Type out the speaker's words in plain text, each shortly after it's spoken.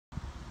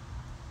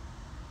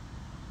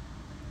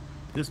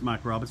This is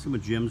Mike Robinson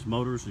with Jim's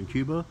Motors in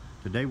Cuba.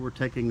 Today we're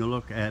taking a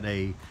look at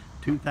a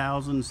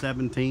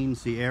 2017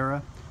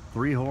 Sierra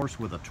 3-horse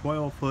with a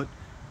 12-foot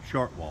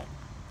short wall.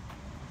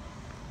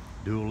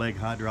 Dual leg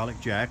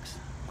hydraulic jacks.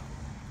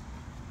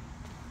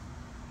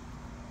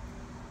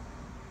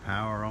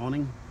 Power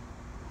awning.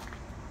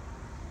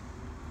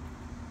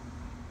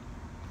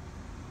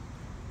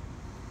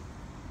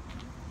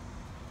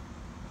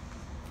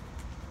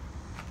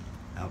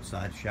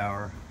 Outside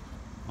shower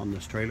on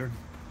this trailer.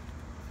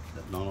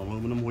 Sitting on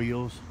aluminum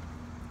wheels.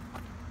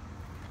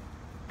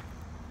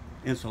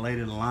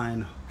 Insulated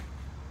line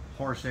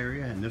horse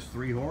area, and this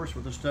 3-horse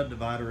with a stud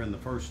divider in the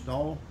first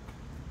stall,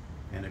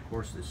 and of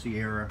course the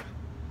Sierra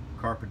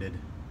carpeted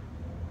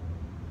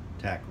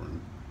tack room.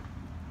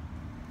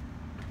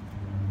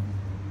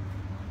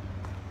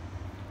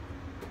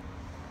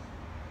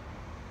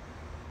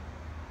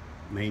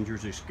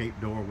 Manger's escape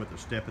door with a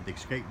step at the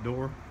escape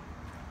door.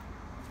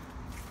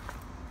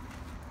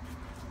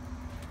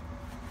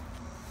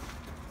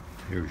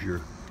 Here's your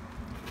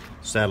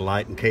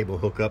satellite and cable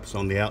hookups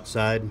on the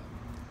outside.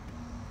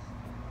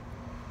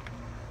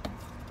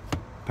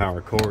 Power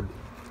cord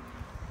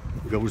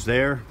goes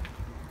there.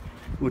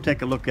 We'll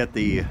take a look at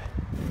the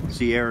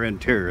Sierra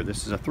interior.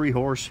 This is a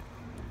 3-horse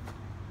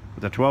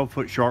with a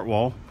 12-foot short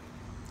wall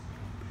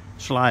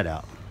slide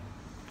out.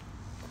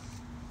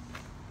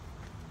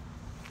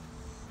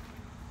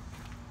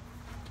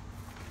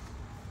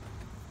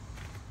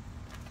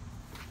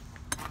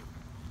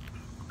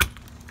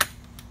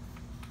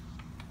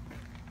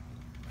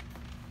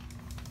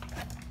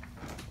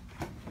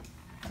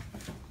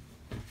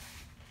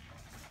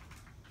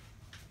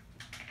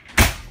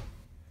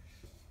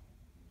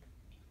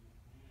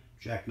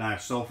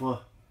 Jackknife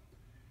sofa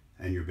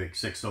and your big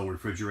 6-zone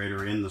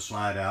refrigerator in the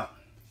slide out.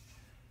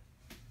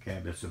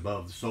 Cabinets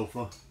above the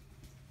sofa.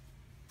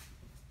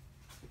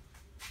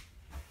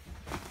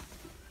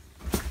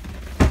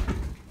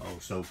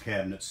 Also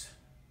cabinets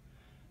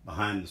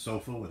behind the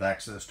sofa with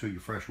access to your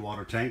fresh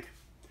water tank.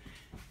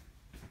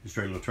 This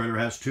trailer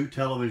has 2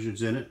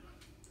 televisions in it.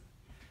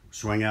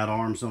 Swing out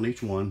arms on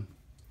each one.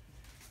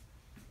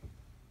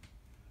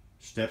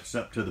 Steps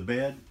up to the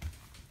bed.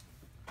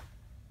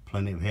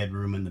 Plenty of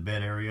headroom in the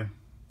bed area.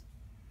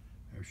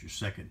 There's your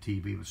second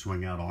TV with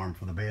swing out arm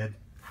for the bed.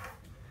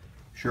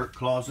 Shirt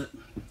closet.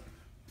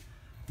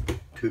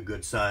 2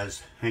 good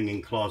size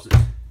hanging closets.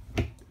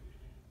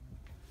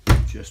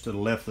 Just to the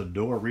left of the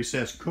door,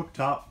 recessed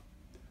cooktop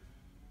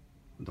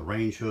with the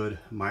range hood,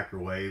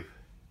 microwave,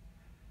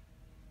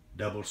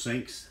 double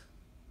sinks.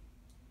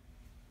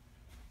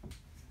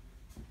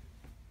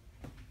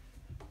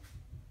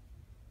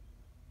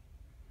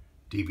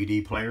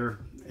 DVD player,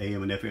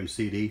 AM and FM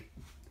CD.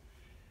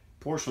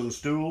 Porcelain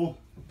stool,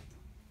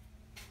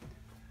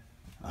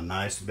 a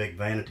nice big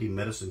vanity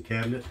medicine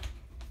cabinet,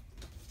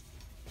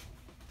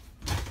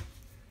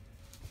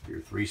 your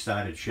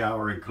 3-sided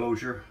shower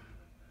enclosure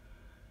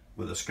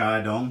with a sky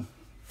dome,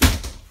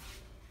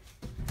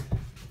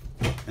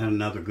 and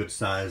another good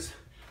size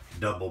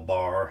double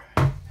bar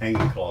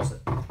hanging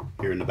closet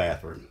here in the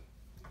bathroom.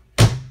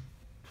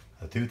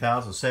 A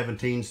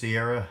 2017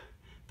 Sierra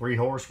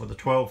 3-horse with a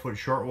 12-foot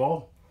short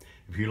wall.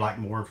 If you'd like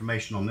more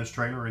information on this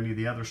trailer or any of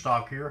the other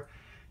stock here,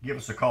 give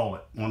us a call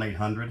at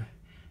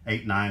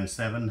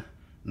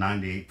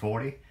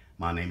 1-800-897-9840.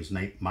 My name is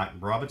Mike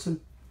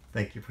Robinson.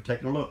 Thank you for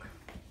taking a look.